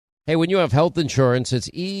Hey, when you have health insurance, it's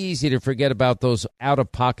easy to forget about those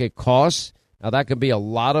out-of-pocket costs. Now, that can be a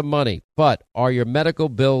lot of money, but are your medical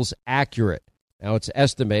bills accurate? Now, it's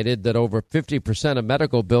estimated that over 50% of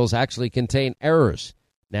medical bills actually contain errors.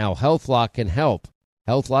 Now, HealthLock can help.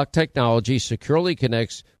 HealthLock technology securely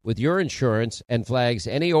connects with your insurance and flags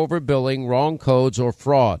any overbilling, wrong codes, or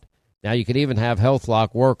fraud. Now, you can even have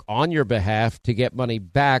HealthLock work on your behalf to get money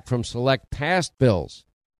back from select past bills.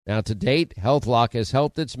 Now, to date, HealthLock has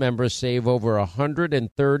helped its members save over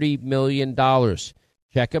 $130 million.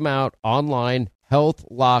 Check them out online,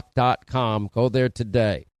 healthlock.com. Go there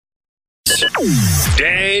today.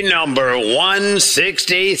 Day number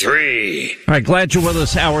 163. All right, glad you're with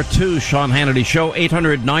us. Hour 2, Sean Hannity Show,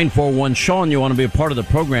 800-941-SEAN. You want to be a part of the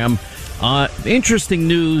program. Interesting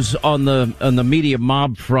news on the media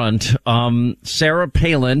mob front. Sarah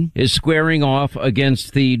Palin is squaring off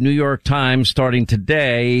against the New York Times starting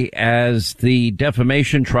today as the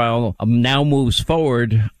defamation trial now moves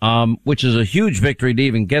forward, which is a huge victory to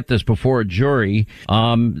even get this before a jury.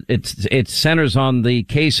 It centers on the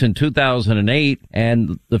case in 2008,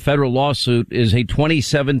 and the federal lawsuit is a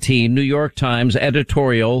 2017 New York Times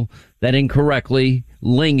editorial that incorrectly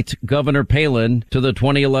linked Governor Palin to the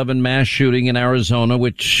 2011 mass shooting in Arizona,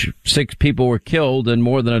 which 6 people were killed and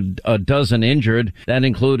more than a dozen injured. That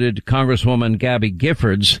included Congresswoman Gabby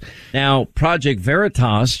Giffords. Now, Project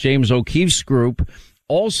Veritas, James O'Keefe's group,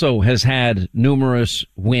 also has had numerous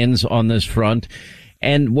wins on this front.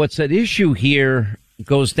 And what's at issue here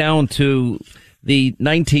goes down to the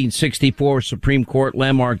 1964 Supreme Court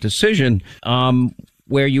landmark decision,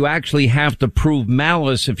 where you actually have to prove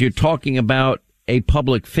malice if you're talking about a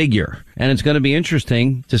public figure. And it's going to be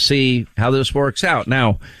interesting to see how this works out.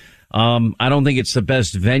 Now, I don't think it's the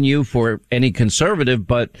best venue for any conservative,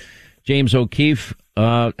 but James O'Keefe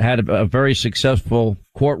had a very successful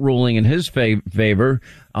court ruling in his favor.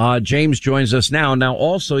 James joins us now. Now,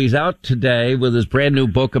 also, he's out today with his brand new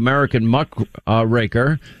book, American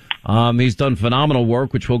Muckraker. He's done phenomenal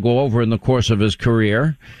work, which we'll go over in the course of his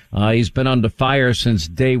career. He's been under fire since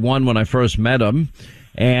day one when I first met him.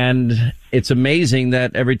 And it's amazing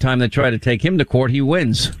that every time they try to take him to court, he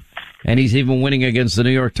wins. And he's even winning against the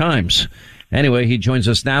New York Times. Anyway, he joins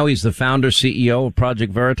us now. He's the founder, CEO of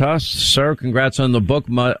Project Veritas. Sir, congrats on the book,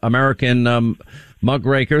 American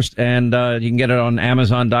Muckrakers. And you can get it on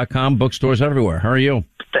Amazon.com, bookstores everywhere. How are you?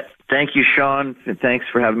 Thank you, Sean, and thanks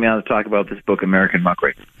for having me on to talk about this book, American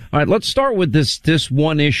Muckraker. All right, let's start with this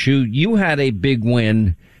one issue. You had a big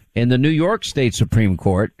win in the New York State Supreme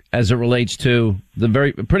Court as it relates to the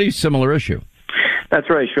pretty similar issue. That's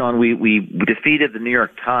right, Sean. We defeated the New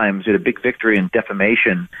York Times. We had a big victory in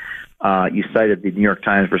defamation. You cited the New York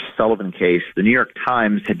Times versus Sullivan case. The New York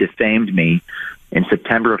Times had defamed me in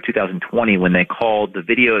September of 2020 when they called the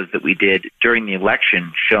videos that we did during the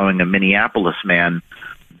election showing a Minneapolis man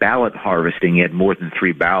ballot harvesting. He had more than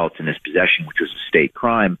 3 ballots in his possession, which was a state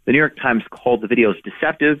crime. The New York Times called the videos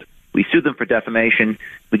deceptive. We sued them for defamation.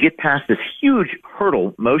 We get past this huge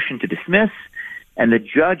hurdle, motion to dismiss, and the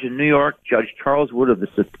judge in New York, Judge Charles Wood of the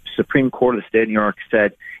Supreme Court of the state of New York,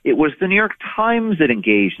 said it was the New York Times that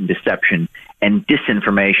engaged in deception and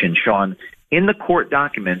disinformation, Sean. In the court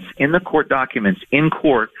documents, in court,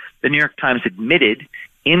 the New York Times admitted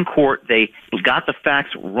in court they got the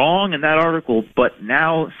facts wrong in that article, but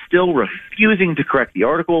now still refusing to correct the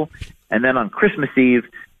article. And then on Christmas Eve,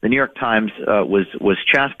 the New York Times was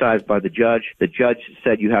chastised by the judge. The judge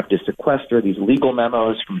said you have to sequester these legal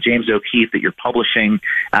memos from James O'Keefe that you're publishing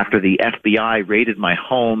after the FBI raided my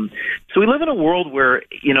home. So we live in a world where,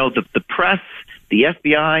 the press, the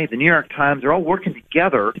FBI, the New York Times are all working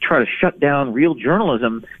together to try to shut down real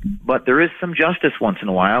journalism, but there is some justice once in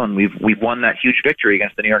a while, and we've won that huge victory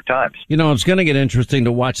against the New York Times. It's going to get interesting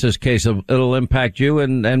to watch this case. It'll impact you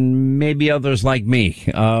and maybe others like me,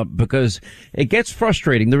 because it gets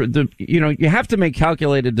frustrating. You have to make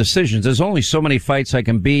calculated decisions. There's only so many fights I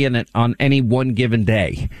can be in it on any one given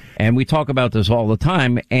day. And we talk about this all the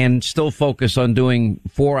time and still focus on doing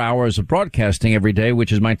 4 hours of broadcasting every day,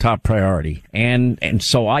 which is my top priority. And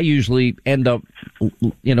so I usually end up,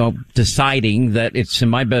 deciding that it's in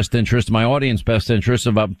my best interest, my audience best interest,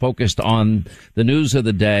 if I'm focused on the news of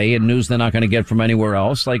the day and news they're not going to get from anywhere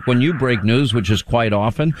else. Like when you break news, which is quite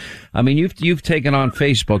often. I mean, you've taken on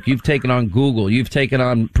Facebook, you've taken on Google, you've taken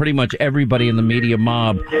on pretty much everybody in the media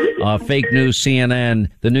mob, fake news, CNN,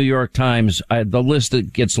 the New York Times. The list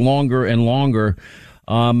gets longer and longer.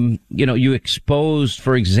 You exposed,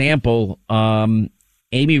 for example,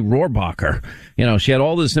 Amy Rohrbacher. She had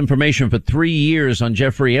all this information for 3 years on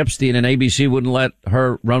Jeffrey Epstein, and ABC wouldn't let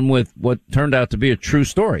her run with what turned out to be a true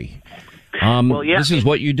story. This is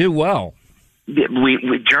what you do well.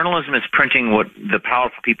 journalism is printing what the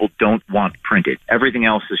powerful people don't want printed. Everything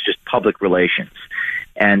else is just public relations.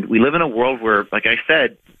 And we live in a world where, like I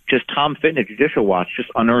said, just Tom Fitton at Judicial Watch just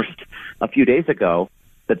unearthed a few days ago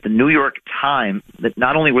that the New York Times, that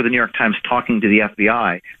not only were the New York Times talking to the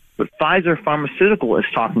FBI, but Pfizer Pharmaceutical is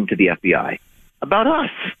talking to the FBI about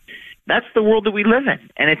us. That's the world that we live in.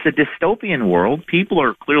 And it's a dystopian world. People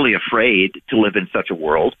are clearly afraid to live in such a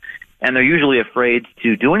world, and they're usually afraid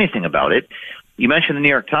to do anything about it. You mentioned the New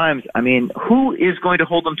York Times. I mean, who is going to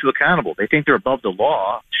hold them to accountable? They think they're above the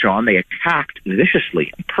law, Sean. They attacked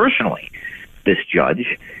viciously and personally this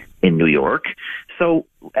judge in New York. So,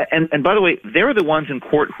 and by the way, they're the ones in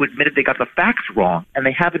court who admitted they got the facts wrong, and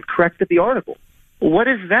they haven't corrected the article. What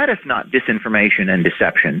is that if not disinformation and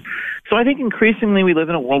deception? So I think increasingly we live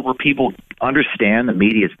in a world where people understand the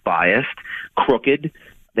media is biased, crooked,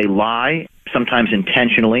 they lie, sometimes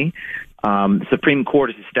intentionally. The Supreme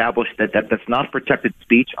Court has established that that's not protected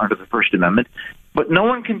speech under the First Amendment, but no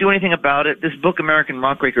one can do anything about it. This book, American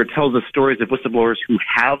Muckraker, tells the stories of whistleblowers who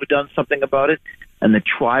have done something about it, and the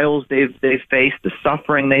trials they've faced, the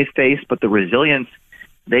suffering they've faced, but the resilience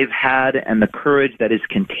they've had and the courage that is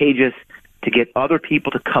contagious to get other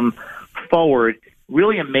people to come forward.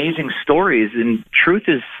 Really amazing stories, and truth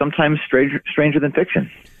is sometimes stranger than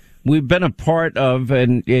fiction. We've been a part of,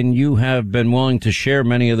 and you have been willing to share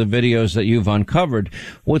many of the videos that you've uncovered.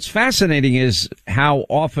 What's fascinating is how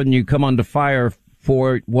often you come under fire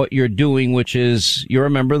for what you're doing, which is you're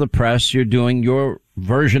a member of the press. You're doing your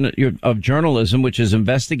version of journalism, which is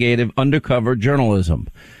investigative, undercover journalism.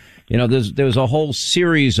 You know, there's a whole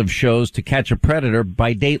series of shows, To Catch a Predator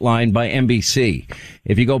by Dateline by NBC.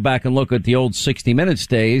 If you go back and look at the old 60 Minutes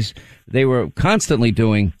days, they were constantly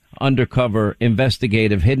doing undercover,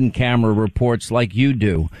 investigative, hidden camera reports like you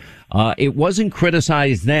do. It wasn't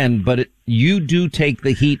criticized then, but you do take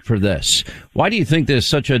the heat for this. Why do you think there's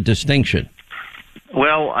such a distinction?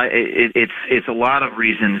 Well, it's a lot of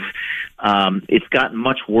reasons. It's gotten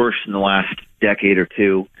much worse in the last decade or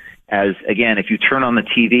two. As again, if you turn on the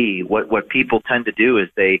TV, what people tend to do is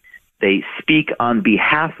they speak on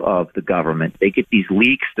behalf of the government. They get these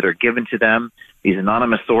leaks that are given to them, these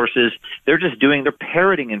anonymous sources. They're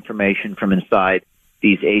parroting information from inside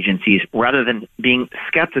these agencies rather than being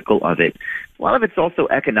skeptical of it. A lot of it's also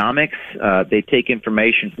economics. They take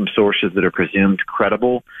information from sources that are presumed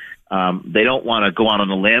credible. They don't want to go out on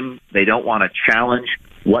a limb. They don't want to challenge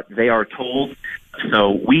what they are told.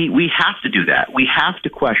 So we have to do that. We have to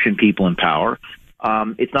question people in power.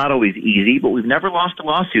 It's not always easy, but we've never lost a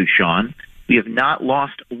lawsuit, Sean. We have not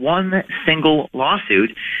lost one single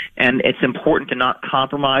lawsuit, and it's important to not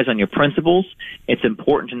compromise on your principles. It's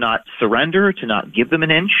important to not surrender, to not give them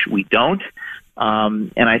an inch. We don't.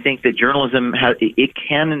 And I think that journalism it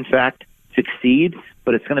can, in fact, succeed,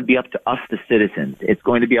 but it's going to be up to us, the citizens. It's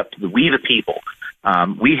going to be up to we, the people.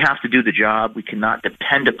 We have to do the job. We cannot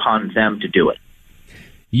depend upon them to do it.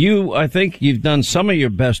 I think you've done some of your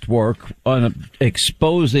best work on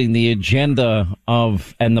exposing the agenda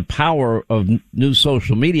of and the power of new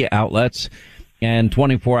social media outlets and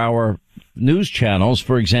 24-hour news channels.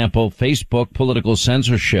 For example, Facebook political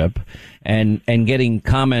censorship and getting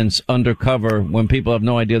comments undercover when people have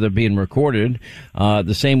no idea they're being recorded.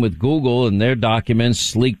 The same with Google and their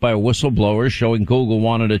documents leaked by whistleblowers showing Google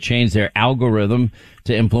wanted to change their algorithm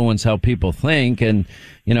to influence how people think. And,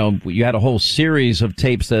 you know, you had a whole series of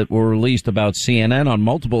tapes that were released about CNN on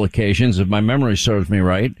multiple occasions, if my memory serves me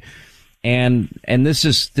right. And this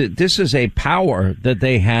is a power that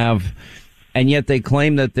they have, and yet they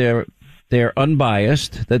claim that they're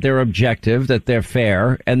unbiased, that they're objective, that they're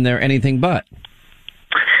fair, and they're anything but.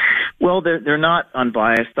 Well, they're not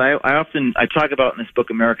unbiased. I talk about in this book,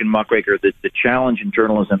 American Muckraker, that the challenge in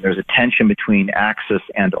journalism, there's a tension between access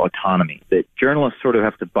and autonomy, that journalists sort of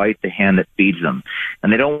have to bite the hand that feeds them.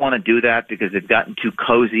 And they don't want to do that because they've gotten too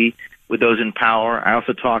cozy with those in power. I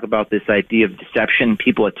also talk about this idea of deception.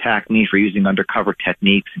 People attack me for using undercover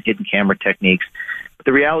techniques and hidden camera techniques. But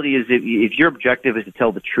the reality is, if your objective is to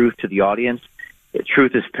tell the truth to the audience,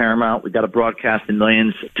 truth is paramount. We've got to broadcast to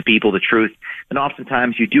millions to people the truth. And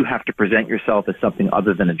oftentimes you do have to present yourself as something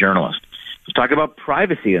other than a journalist. Let's talk about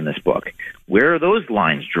privacy in this book. Where are those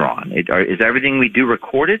lines drawn? Is everything we do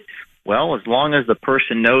recorded? Well, as long as the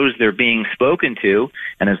person knows they're being spoken to,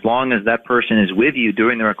 and as long as that person is with you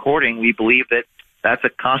during the recording, we believe that that's a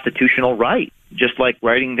constitutional right, just like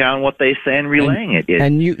writing down what they say and relaying it.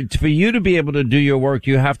 And for you to be able to do your work,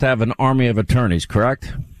 you have to have an army of attorneys,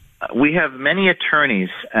 correct? We have many attorneys,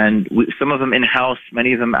 and some of them in-house,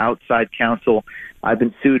 many of them outside counsel. I've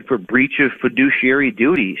been sued for breach of fiduciary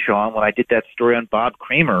duty, Sean, when I did that story on Bob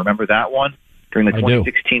Kramer. Remember that one? during the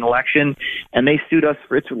 2016 election, and they sued us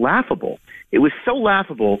for it's laughable. It was so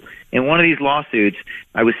laughable. In one of these lawsuits,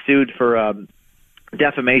 I was sued for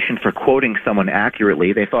defamation for quoting someone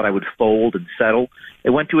accurately. They thought I would fold and settle. It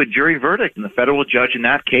went to a jury verdict, and the federal judge in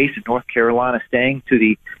that case in North Carolina, saying to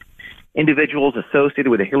the individuals associated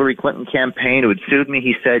with the Hillary Clinton campaign who had sued me,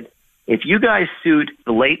 he said, if you guys sued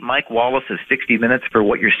the late Mike Wallace of 60 Minutes for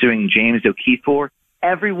what you're suing James O'Keefe for,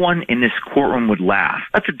 everyone in this courtroom would laugh.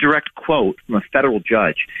 That's a direct quote from a federal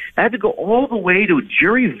judge. I had to go all the way to a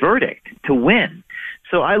jury verdict to win.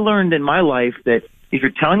 So I learned in my life that if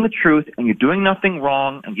you're telling the truth and you're doing nothing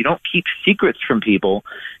wrong and you don't keep secrets from people,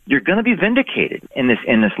 you're going to be vindicated in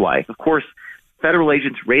this life. Of course, federal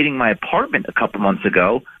agents raiding my apartment a couple months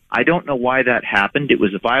ago, I don't know why that happened. It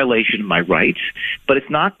was a violation of my rights, but it's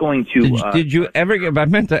not going to... Did you ever get... I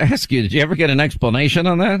meant to ask you, did you ever get an explanation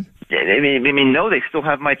on that? I mean, no, they still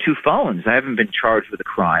have my two phones. I haven't been charged with a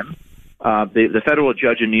crime. The federal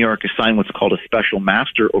judge in New York assigned what's called a special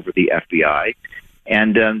master over the FBI,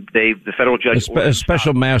 and the federal judge... A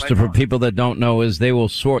special master, for people that don't know, is they will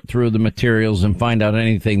sort through the materials and find out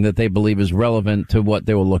anything that they believe is relevant to what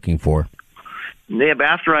they were looking for.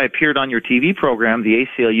 After I appeared on your TV program, the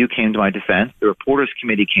ACLU came to my defense. The Reporters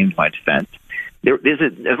Committee came to my defense.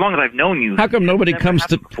 As long as I've known you, how come nobody comes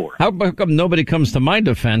to my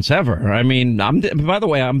defense ever? I mean, by the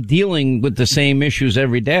way, I'm dealing with the same issues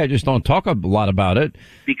every day. I just don't talk a lot about it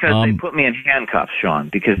because they put me in handcuffs, Sean.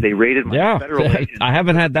 Because they raided my federal agents. I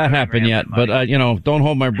haven't had that happen yet, but don't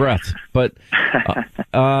hold my breath. But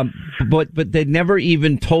but they never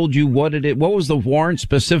even told you what was the warrant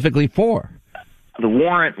specifically for? The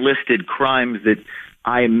warrant listed crimes that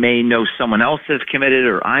I may know someone else has committed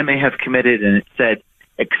or I may have committed, and it said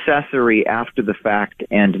accessory after the fact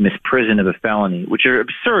and misprision of a felony, which are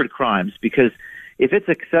absurd crimes because if it's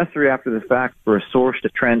accessory after the fact for a source to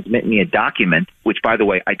transmit me a document, which, by the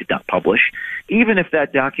way, I did not publish, even if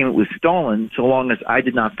that document was stolen, so long as I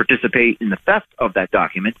did not participate in the theft of that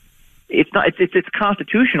document, it's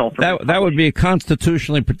constitutional. That would be a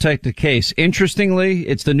constitutionally protected case. Interestingly,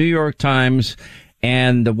 it's the New York Times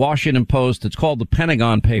and the Washington Post. It's called the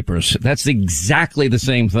Pentagon Papers. That's exactly the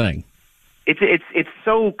same thing. It's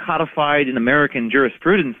so codified in American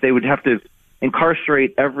jurisprudence, they would have to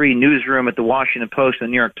incarcerate every newsroom at the Washington Post and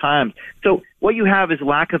the New York Times. So what you have is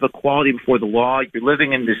lack of equality before the law. You're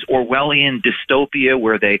living in this Orwellian dystopia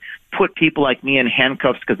where they put people like me in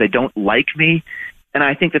handcuffs because they don't like me. And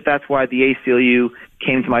I think that's why the ACLU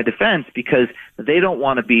came to my defense, because they don't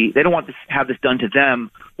want to have this done to them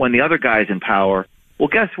when the other guy's in power. Well,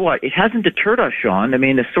 guess what? It hasn't deterred us, Sean. I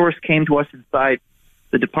mean, the source came to us inside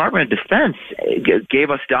the Department of Defense, gave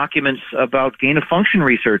us documents about gain-of-function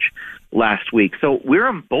research last week. So we're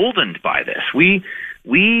emboldened by this. We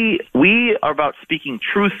are about speaking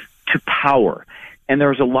truth to power. And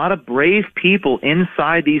there's a lot of brave people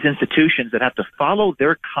inside these institutions that have to follow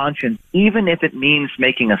their conscience, even if it means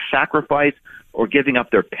making a sacrifice or giving up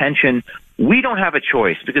their pension. We don't have a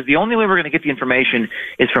choice because the only way we're going to get the information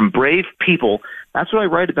is from brave people. That's what I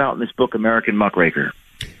write about in this book, American Muckraker.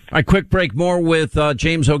 All right, quick break. More with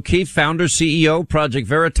James O'Keefe, founder, CEO, Project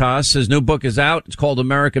Veritas. His new book is out. It's called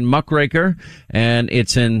American Muckraker, and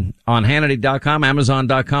it's on Hannity.com,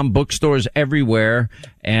 Amazon.com, bookstores everywhere.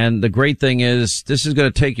 And the great thing is this is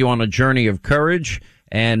going to take you on a journey of courage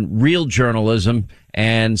and real journalism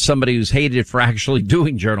and somebody who's hated for actually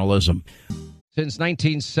doing journalism. Since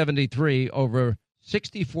 1973, over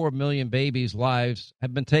 64 million babies' lives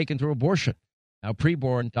have been taken through abortion. Now,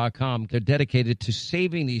 preborn.com, they're dedicated to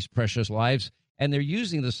saving these precious lives, and they're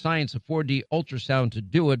using the science of 4D ultrasound to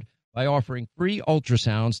do it by offering free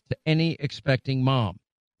ultrasounds to any expecting mom.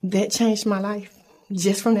 That changed my life,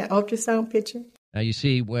 just from that ultrasound picture. Now, you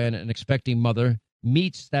see, when an expecting mother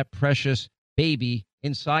meets that precious baby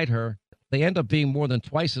inside her, they end up being more than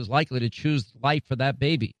twice as likely to choose life for that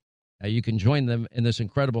baby. Now, you can join them in this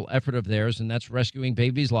incredible effort of theirs, and that's rescuing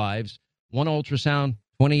babies' lives. One ultrasound,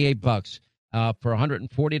 $28. For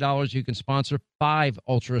 $140, you can sponsor 5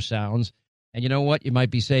 ultrasounds. And you know what? You might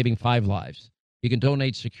be saving 5 lives. You can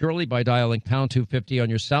donate securely by dialing pound 250 on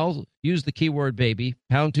your cell. Use the keyword baby,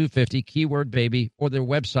 pound 250, keyword baby, or their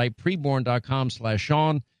website,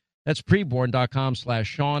 preborn.com/Sean. That's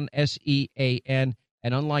preborn.com/Sean, SEAN.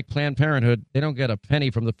 And unlike Planned Parenthood, they don't get a penny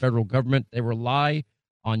from the federal government. They rely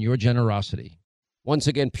on your generosity. Once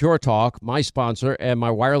again, Pure Talk, my sponsor and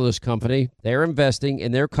my wireless company, they're investing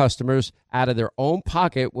in their customers out of their own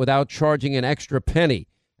pocket without charging an extra penny.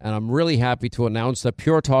 And I'm really happy to announce that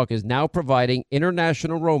Pure Talk is now providing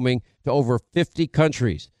international roaming to over 50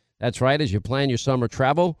 countries. That's right. As you plan your summer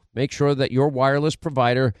travel, make sure that your wireless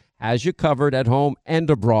provider has you covered at home and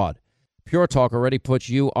abroad. Pure Talk already puts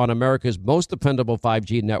you on America's most dependable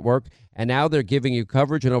 5G network, and now they're giving you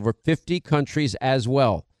coverage in over 50 countries as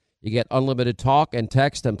well. You get unlimited talk and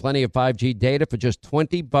text and plenty of 5G data for just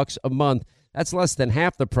 $20 a month. That's less than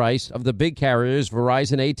half the price of the big carriers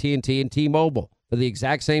Verizon, AT&T, and T-Mobile for the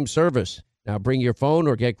exact same service. Now bring your phone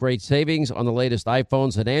or get great savings on the latest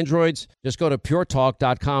iPhones and Androids. Just go to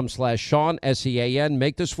puretalk.com/Sean, S-E-A-N.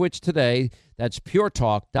 Make the switch today. That's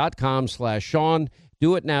puretalk.com/Sean.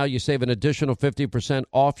 Do it now. You save an additional 50%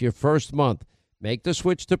 off your first month. Make the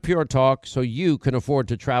switch to Pure Talk so you can afford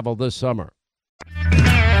to travel this summer.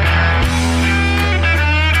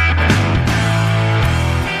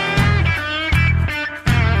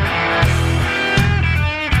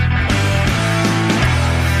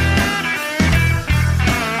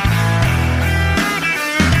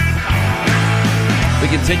 We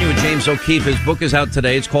continue with James O'Keefe. His book is out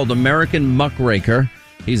today. It's called American Muckraker.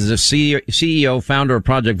 He's the CEO, founder of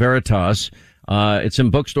Project Veritas. It's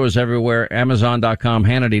in bookstores everywhere, Amazon.com,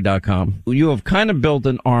 Hannity.com. You have kind of built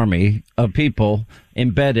an army of people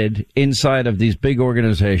embedded inside of these big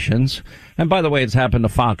organizations. And by the way, it's happened to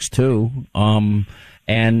Fox too. And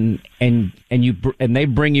they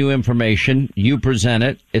bring you information. You present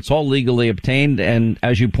it. It's all legally obtained. And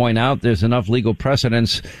as you point out, there's enough legal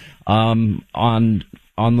precedence on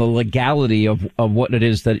the legality of what it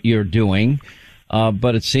is that you're doing.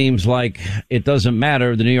 But it seems like it doesn't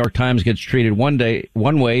matter. The New York Times gets treated one way,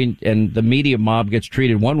 and the media mob gets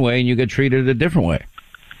treated one way, and you get treated a different way.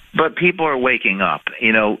 But people are waking up.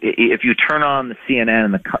 You know, if you turn on the CNN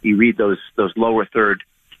and you read those lower third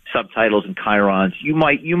subtitles and chyrons, you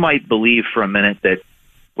might believe for a minute that,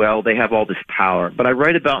 well, they have all this power. But I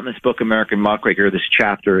write about in this book, American Muckraker, this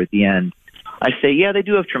chapter at the end. I say, yeah, they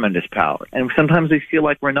do have tremendous power, and sometimes we feel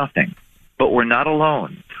like we're nothing. But we're not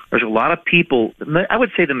alone. There's a lot of people, I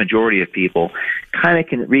would say the majority of people, kind of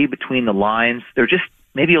can read between the lines. They're just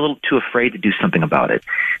maybe a little too afraid to do something about it.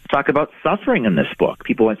 Talk about suffering in this book.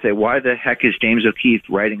 People would say, why the heck is James O'Keefe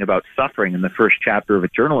writing about suffering in the first chapter of a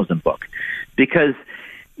journalism book? Because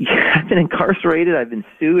I've been incarcerated, I've been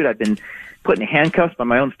sued, I've been put in handcuffs by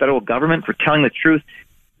my own federal government for telling the truth.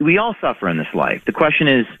 We all suffer in this life. The question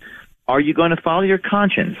is, are you going to follow your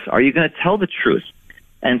conscience? Are you going to tell the truth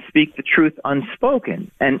and speak the truth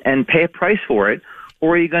unspoken and pay a price for it?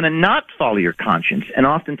 Or are you going to not follow your conscience? And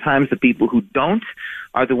oftentimes the people who don't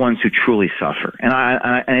are the ones who truly suffer.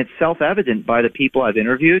 And it's self-evident by the people I've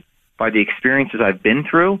interviewed, by the experiences I've been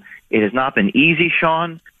through. It has not been easy,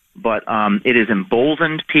 Sean, but it has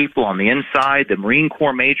emboldened people on the inside. The Marine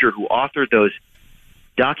Corps major who authored those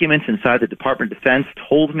documents inside the Department of Defense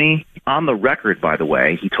told me, on the record, by the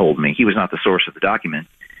way, he told me, he was not the source of the document,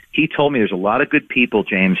 he told me there's a lot of good people,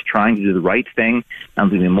 James, trying to do the right thing,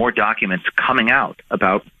 and there'll be more documents coming out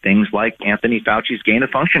about things like Anthony Fauci's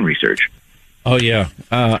gain-of-function research. Oh, yeah.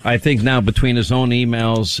 I think now between his own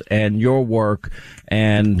emails and your work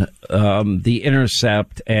and The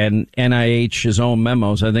Intercept and NIH, his own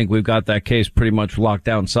memos, I think we've got that case pretty much locked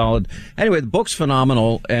down solid. Anyway, the book's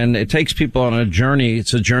phenomenal, and it takes people on a journey.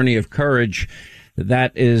 It's a journey of courage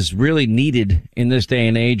that is really needed in this day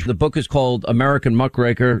and age. The book is called American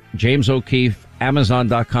Muckraker, James O'Keefe,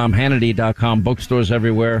 Amazon.com, Hannity.com, bookstores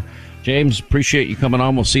everywhere. James, appreciate you coming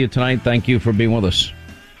on. We'll see you tonight. Thank you for being with us.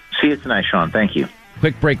 See you tonight, Sean. Thank you.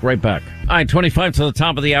 Quick break, right back. All right, 25 to the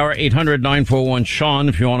top of the hour, 800-941-SEAN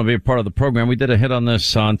if you want to be a part of the program. We did a hit on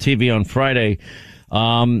this on TV on Friday.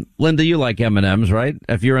 Linda, you like M&Ms, right?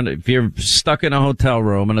 If you're stuck in a hotel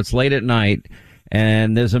room and it's late at night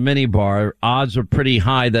and there's a mini bar, odds are pretty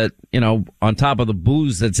high that, on top of the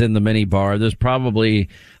booze that's in the mini bar, there's probably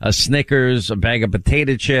a Snickers, a bag of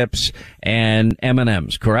potato chips, and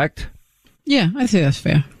M&Ms, correct? Yeah, I think that's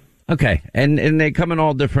fair. Okay, and they come in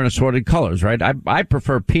all different assorted colors, right? I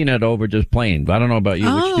prefer peanut over just plain. I don't know about you.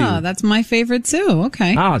 Oh, that's my favorite too.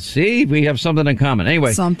 Okay. See, we have something in common.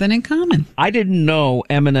 Anyway, something in common. I didn't know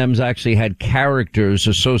M&Ms actually had characters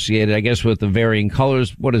associated, I guess, with the varying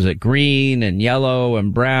colors. What is it? Green and yellow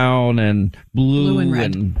and brown and blue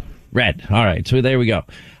and red. All right, so there we go.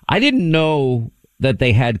 I didn't know that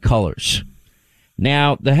they had colors.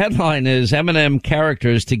 Now, the headline is M&M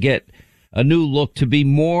characters to get a new look to be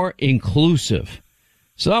more inclusive.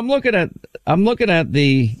 So I'm looking at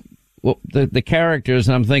the characters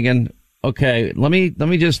and I'm thinking, okay, let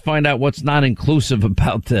me just find out what's not inclusive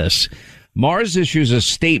about this. Mars issues a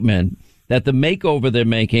statement that the makeover they're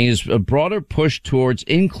making is a broader push towards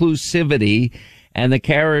inclusivity, and the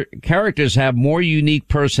characters have more unique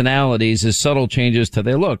personalities as subtle changes to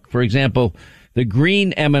their look. For example, the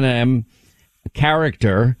green M&M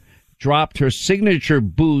character dropped her signature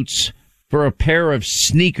boots for a pair of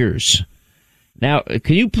sneakers. Now,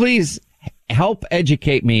 can you please help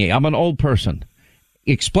educate me. I'm an old person.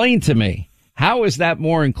 Explain to me, how is that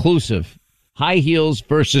more inclusive? High heels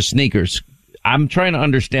versus sneakers. I'm trying to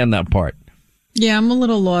understand that part. Yeah, I'm a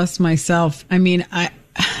little lost myself. I mean, I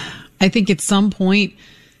think at some point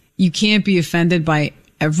you can't be offended by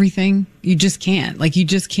everything. You just can't. Like, you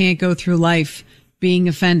just can't go through life being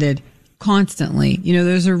offended constantly. You know,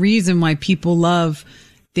 there's a reason why people love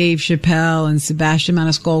Dave Chappelle and Sebastian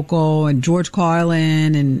Maniscalco and George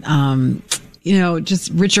Carlin and, you know,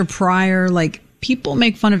 just Richard Pryor. Like, people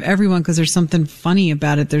make fun of everyone because there's something funny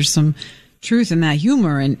about it. There's some truth in that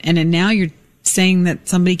humor. And now you're saying that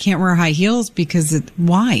somebody can't wear high heels because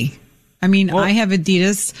why? I mean, I have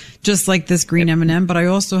Adidas just like this green M&M, but I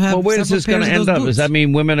also have. Well, where is this going to end up? Boots. Does that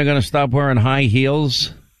mean women are going to stop wearing high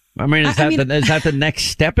heels? I mean, is that the next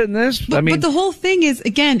step in this? But the whole thing is,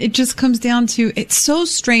 again, it just comes down to, it's so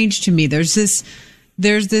strange to me. There's this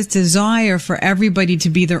desire for everybody to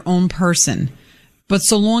be their own person, but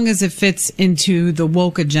so long as it fits into the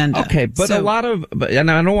woke agenda. Okay, but a lot of,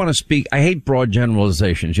 and I don't want to speak, I hate broad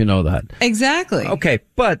generalizations, you know that. Exactly. Okay,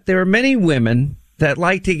 but there are many women that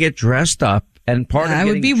like to get dressed up, and part of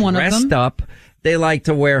getting dressed up, they like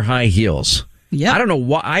to wear high heels. Yeah. I don't know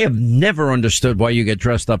why. I have never understood why you get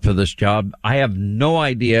dressed up for this job. I have no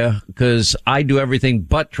idea, because I do everything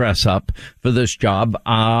but dress up for this job.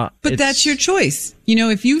 But that's your choice. You know,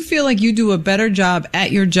 if you feel like you do a better job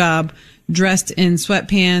at your job dressed in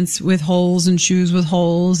sweatpants with holes and shoes with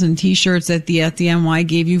holes and T-shirts that the FDNY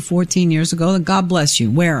gave you 14 years ago, then God bless you.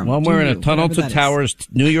 Wear them. Well, I'm wearing a Tunnel to Towers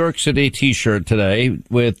New York City T-shirt today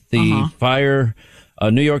with the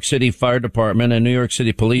New York City Fire Department and New York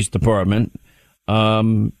City Police Department.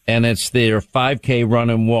 And it's their 5K run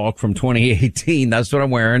and walk from 2018. That's what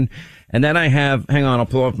I'm wearing. And then I have, hang on, I'll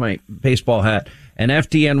pull off my baseball hat, an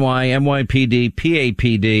FDNY, NYPD,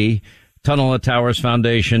 PAPD, Tunnel of Towers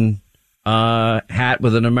Foundation, hat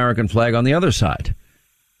with an American flag on the other side.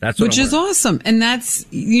 That's what Which is awesome. And that's,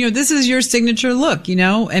 you know, this is your signature look, you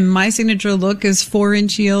know, and my signature look is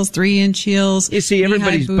 4-inch heels, 3-inch heels. You see,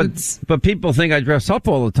 everybody's, but people think I dress up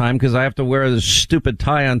all the time because I have to wear this stupid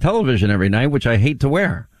tie on television every night, which I hate to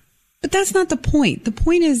wear. But that's not the point. The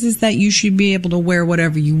point is that you should be able to wear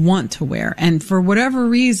whatever you want to wear. And for whatever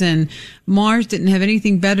reason, Mars didn't have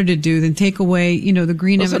anything better to do than take away, you know, the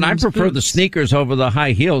green M&M's I prefer boots. the sneakers over the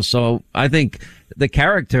high heels, so I think the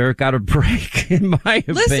character got a break, in my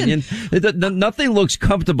opinion. Nothing looks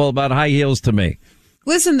comfortable about high heels to me.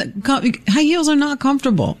 Listen, high heels are not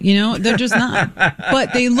comfortable, you know, they're just not,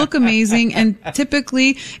 but they look amazing. And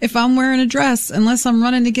typically, if I'm wearing a dress, unless I'm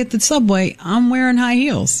running to get the subway, I'm wearing high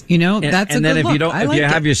heels, you know, that's a good look. And then if you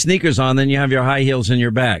have your sneakers on, then you have your high heels in your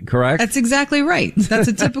bag, correct? That's exactly right. That's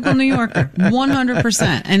a typical New Yorker,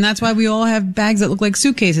 100%. And that's why we all have bags that look like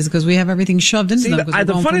suitcases, because we have everything shoved into them because we're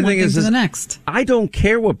going from one thing to the next. I don't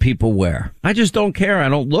care what people wear. I just don't care. I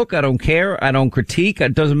don't look. I don't care. I don't critique.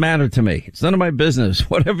 It doesn't matter to me. It's none of my business.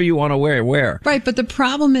 Whatever you want to wear, wear. Right, but the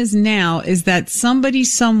problem is now is that somebody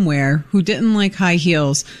somewhere who didn't like high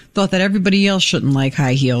heels thought that everybody else shouldn't like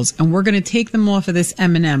high heels, and we're going to take them off of this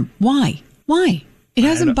M&M. Why? It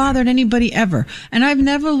hasn't bothered anybody ever. And I've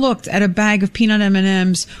never looked at a bag of peanut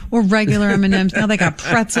M&Ms or regular M&Ms. Now they got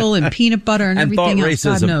pretzel and peanut butter and everything else.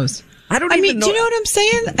 God knows. I mean, do you know what I'm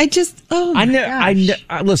saying?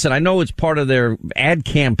 Listen, I know it's part of their ad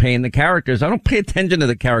campaign, the characters. I don't pay attention to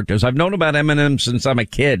the characters. I've known about M&M's since I'm a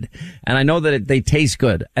kid, and I know that they taste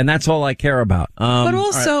good, and that's all I care about. But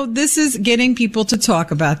also, this is getting people to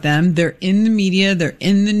talk about them. They're in the media. They're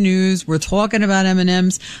in the news. We're talking about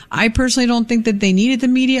M&M's. I personally don't think that they needed the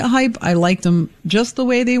media hype. I liked them just the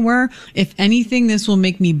way they were. If anything, this will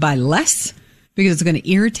make me buy less because it's going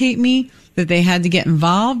to irritate me that they had to get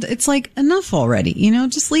involved. It's like, enough already, you know,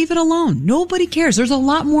 just leave it alone. Nobody cares. There's a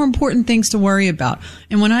lot more important things to worry about.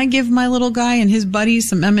 And when I give my little guy and his buddies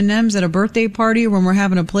some M&Ms at a birthday party or when we're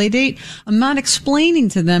having a play date, I'm not explaining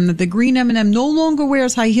to them that the green M&M no longer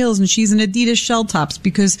wears high heels and she's in Adidas shell tops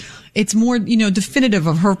because it's more, you know, definitive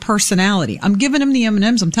of her personality. I'm giving them the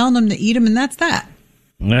M&Ms. I'm telling them to eat them, and that's that.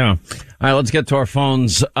 Yeah. All right, let's get to our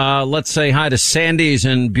phones. Let's say hi to Sandy's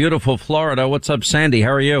in beautiful Florida. What's up, Sandy?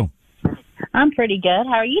 How are you? I'm pretty good.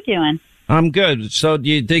 How are you doing? I'm good. So do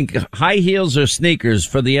you think high heels or sneakers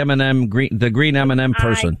for the the green M&M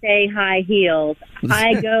person? I say high heels.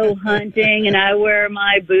 I go hunting and I wear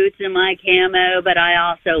my boots and my camo, but I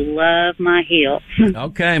also love my heels.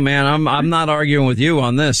 Okay, man. I'm not arguing with you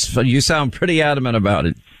on this. You sound pretty adamant about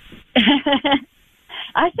it.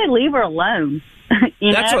 I said leave her alone.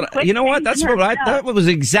 That was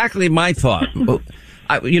exactly my thought.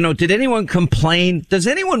 Did anyone complain? Does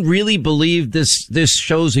anyone really believe this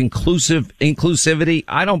shows inclusivity?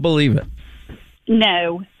 I don't believe it.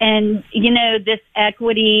 No. And, this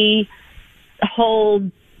equity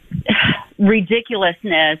whole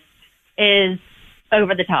ridiculousness is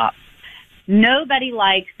over the top. Nobody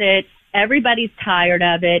likes it. Everybody's tired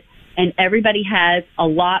of it. And everybody has a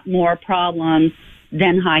lot more problems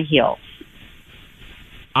than high heels.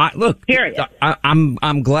 Look, period.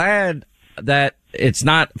 I'm glad that it's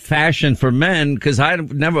not fashion for men, because I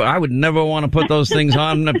would never want to put those things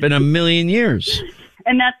on in a million years.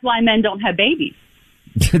 And that's why men don't have babies.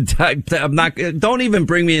 I'm not. Don't even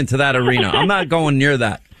bring me into that arena. I'm not going near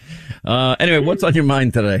that. Anyway, what's on your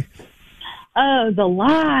mind today? Oh, the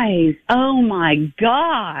lies. Oh my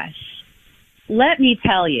gosh. Let me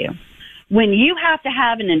tell you, when you have to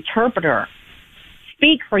have an interpreter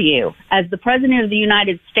speak for you as the President of the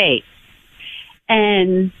United States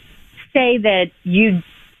and say that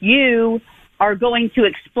you are going to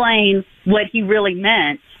explain what he really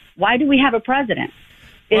meant, why do we have a president?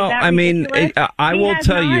 Well, I mean, I will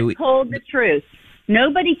tell you. He has not told the truth.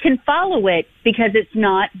 Nobody can follow it because it's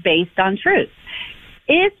not based on truth.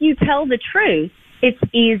 If you tell the truth, it's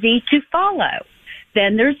easy to follow.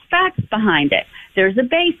 Then there's facts behind it. There's a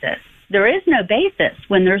basis. There is no basis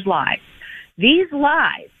when there's lies. These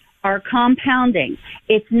lies are compounding.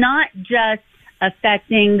 It's not just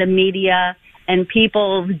affecting the media and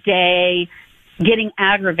people's day, getting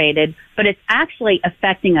aggravated, but it's actually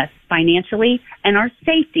affecting us financially and our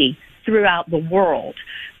safety throughout the world.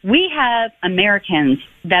 We have Americans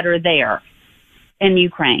that are there in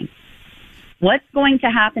Ukraine. What's going to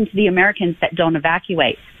happen to the Americans that don't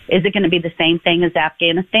evacuate? Is it going to be the same thing as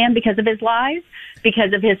Afghanistan because of his lies?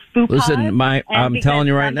 Because of his faux pas? Listen, I'm telling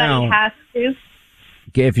you right now, has to?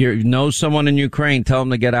 if you know someone in Ukraine, tell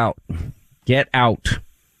them to get out. Get out.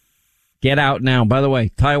 Get out now. By the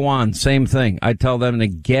way, Taiwan, same thing. I tell them to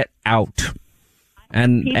get out.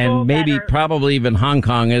 And maybe probably even Hong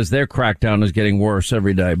Kong, as their crackdown is getting worse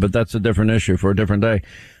every day. But that's a different issue for a different day.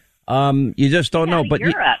 You just don't know. But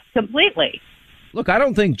Europe, completely. Look, I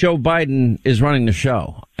don't think Joe Biden is running the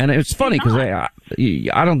show. And it's funny because I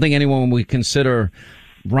don't think anyone would consider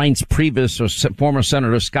Reince Priebus or former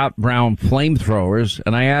Senator Scott Brown flamethrowers.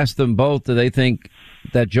 And I asked them both, do they think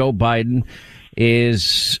that Joe Biden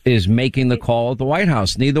is making the call at the White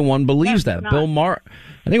House? Neither one believes that. Bill Maher,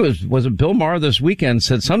 I think it was it Bill Maher this weekend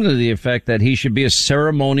said something to the effect that he should be a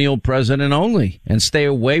ceremonial president only and stay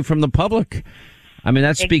away from the public. I mean,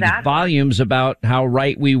 that speaks volumes about how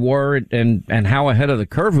right we were and how ahead of the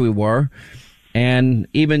curve we were. And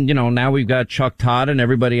even, now we've got Chuck Todd and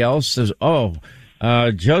everybody else says,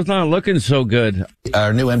 Joe's not looking so good.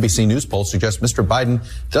 Our new NBC News poll suggests Mr. Biden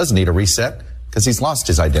does need a reset because he's lost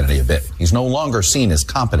his identity a bit. He's no longer seen as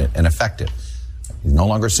competent and effective. He's no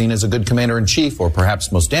longer seen as a good commander-in-chief, or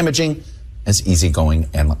perhaps most damaging, as easygoing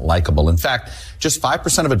and likable. In fact, just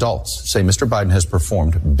 5% of adults say Mr. Biden has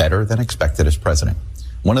performed better than expected as president.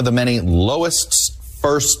 One of the many lowests,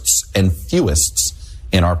 firsts, and fewest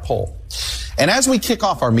in our poll. And as we kick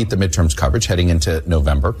off our Meet the Midterms coverage heading into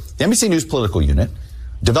November, the NBC News political unit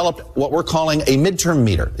developed what we're calling a midterm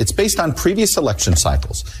meter. It's based on previous election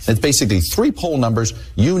cycles. It's basically 3 poll numbers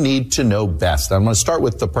you need to know best. I'm going to start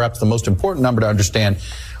with perhaps the most important number to understand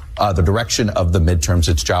the direction of the midterms.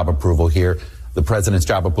 It's job approval here. The president's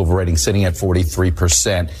job approval rating sitting at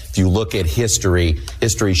 43%. If you look at history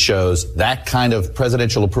shows that kind of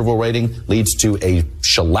presidential approval rating leads to a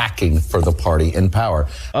shellacking for the party in power.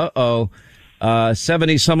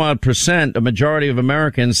 70 some odd %, a majority of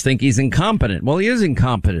Americans think he's incompetent. Well, he is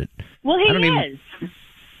incompetent. Well, he is.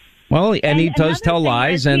 Well, and he does tell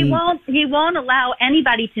lies, and he won't allow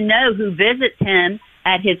anybody to know who visits him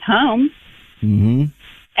at his home. Mm-hmm.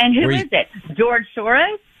 And who is it? George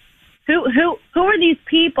Soros? Who are these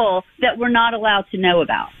people that we're not allowed to know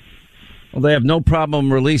about? Well, they have no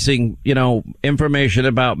problem releasing, information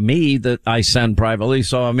about me that I send privately.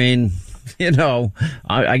 So, I mean,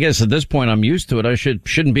 I guess at this point I'm used to it. I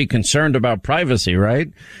shouldn't be concerned about privacy, right?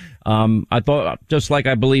 I thought, just like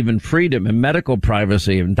I believe in freedom and medical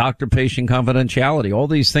privacy and doctor-patient confidentiality, all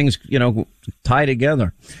these things, tie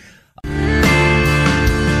together.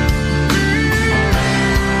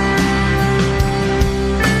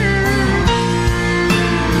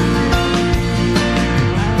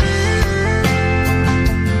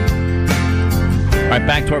 All right,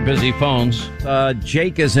 back to our busy phones.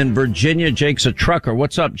 Jake is in Virginia. Jake's a trucker.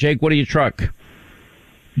 What's up, Jake? What do you truck?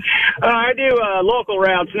 I do local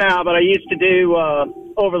routes now, but I used to do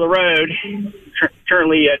over the road,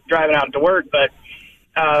 currently driving out to work. But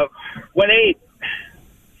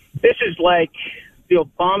this is like the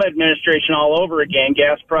Obama administration all over again.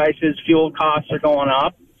 Gas prices, fuel costs are going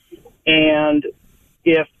up. And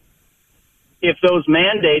if if those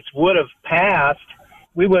mandates would have passed,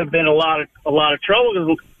 we would have been in a lot of trouble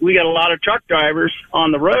because we got a lot of truck drivers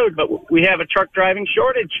on the road, but we have a truck driving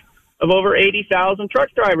shortage of over 80,000 truck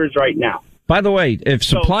drivers right now. By the way, if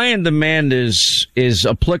supply and demand is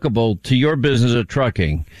applicable to your business of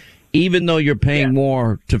trucking, even though you're paying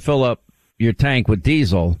more to fill up your tank with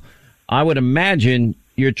diesel, I would imagine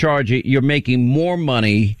you're making more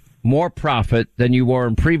money, more profit than you were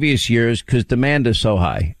in previous years because demand is so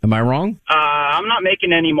high. Am I wrong? I'm not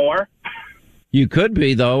making any more. You could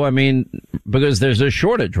be, though. I mean, because there's a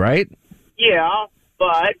shortage, right? Yeah,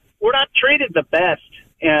 but we're not treated the best.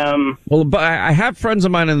 Well, but I have friends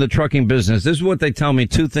of mine in the trucking business. This is what they tell me.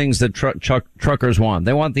 Two things that truckers want.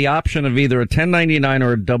 They want the option of either a 1099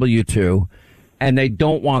 or a W-2, and they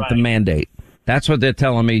don't want the mandate. That's what they're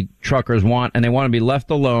telling me truckers want, and they want to be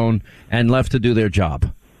left alone and left to do their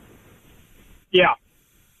job. Yeah.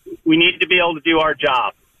 We need to be able to do our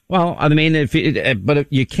job. Well, I mean, if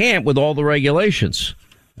you can't with all the regulations.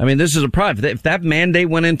 I mean, this is a problem. If that mandate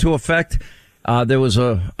went into effect, there was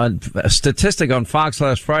a statistic on Fox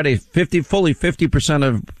last Friday, fully 50%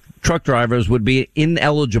 of truck drivers would be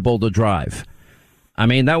ineligible to drive. I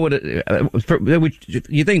mean, that would,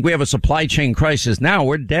 you think we have a supply chain crisis now?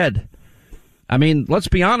 We're dead. I mean, let's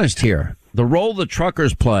be honest here. The role the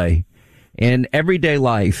truckers play in everyday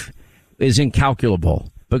life is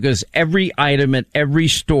incalculable because every item at every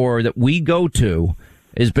store that we go to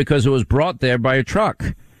is because it was brought there by a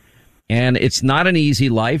truck. And it's not an easy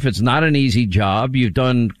life. It's not an easy job. You've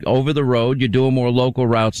done over the road. You're doing more local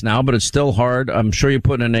routes now, but it's still hard. I'm sure you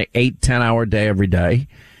put in an 8-10 hour day every day.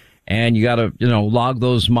 And you got to, log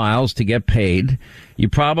those miles to get paid. You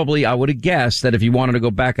probably, I would have guessed that if you wanted to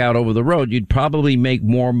go back out over the road, you'd probably make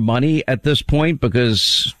more money at this point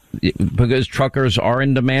because truckers are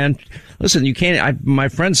in demand. Listen, you can't, my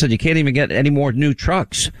friend said you can't even get any more new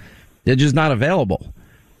trucks. They're just not available.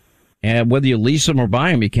 And whether you lease them or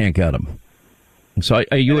buy them, you can't get them. So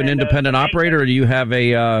are you an independent operator or do you have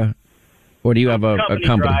a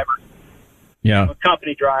company? Driver. Yeah. I'm a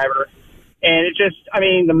company driver. And it just,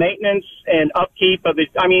 the maintenance and upkeep of these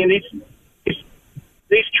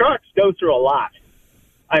trucks go through a lot.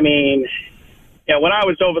 When I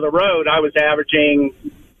was over the road, I was averaging,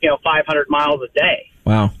 500 miles a day.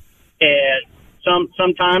 Wow. And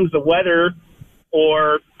sometimes the weather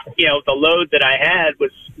or, the load that I had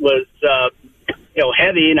was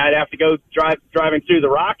heavy and I'd have to go driving through the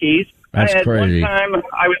Rockies. That's crazy. One time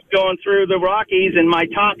I was going through the Rockies and my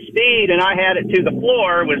top speed, and I had it to the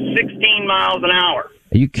floor, was 16 miles an hour.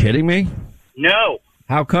 Are you kidding me? No.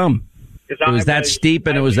 How come? It was that steep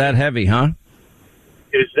and it was that heavy, huh?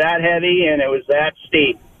 It was that heavy and it was that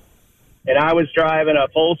steep. And I was driving a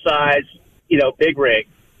full-size, big rig.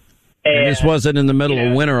 And this wasn't in the middle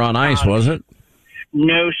of winter on ice, was it?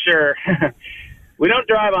 No, sir. We don't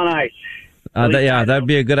drive on ice. That'd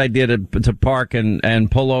be a good idea to park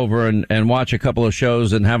and pull over and watch a couple of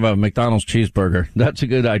shows and have a McDonald's cheeseburger. That's a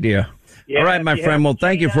good idea. Yeah, all right, my friend. Well,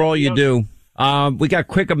 thank you for all you do. We got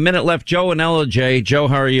a minute left. Joe and LJ. Joe,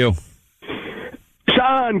 how are you?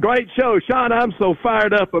 Sean, great show. Sean, I'm so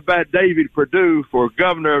fired up about David Perdue for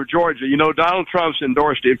governor of Georgia. Donald Trump's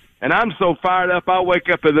endorsed him, and I'm so fired up I wake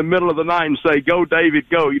up in the middle of the night and say, go, David,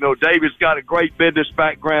 go. David's got a great business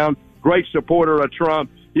background, great supporter of Trump.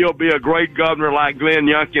 He'll be a great governor like Glenn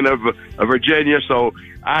Youngkin of Virginia. So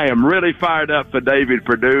I am really fired up for David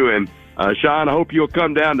Perdue. And, Sean, I hope you'll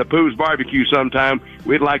come down to Pooh's Barbecue sometime.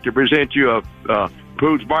 We'd like to present you a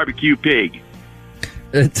Pooh's Barbecue pig.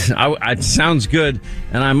 It sounds good,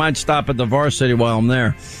 and I might stop at the Varsity while I'm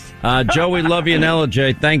there. Joe, we love you and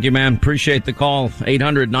LJ. Thank you, man. Appreciate the call.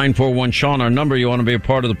 800-941-SEAN, our number. You want to be a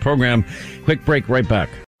part of the program. Quick break, right back.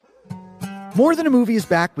 More Than a Movie is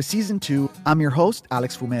back with Season 2. I'm your host,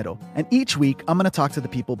 Alex Fumero, and each week I'm going to talk to the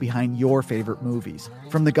people behind your favorite movies.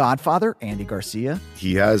 From The Godfather, Andy Garcia.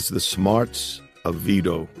 He has the smarts of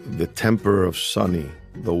Vito, the temper of Sonny,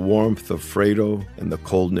 the warmth of Fredo, and the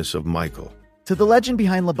coldness of Michael. To the legend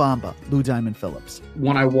behind La Bamba, Lou Diamond Phillips.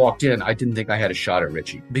 When I walked in, I didn't think I had a shot at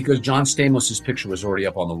Richie because John Stamos' picture was already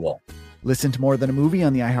up on the wall. Listen to More Than a Movie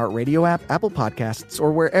on the iHeartRadio app, Apple Podcasts,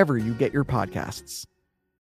 or wherever you get your podcasts.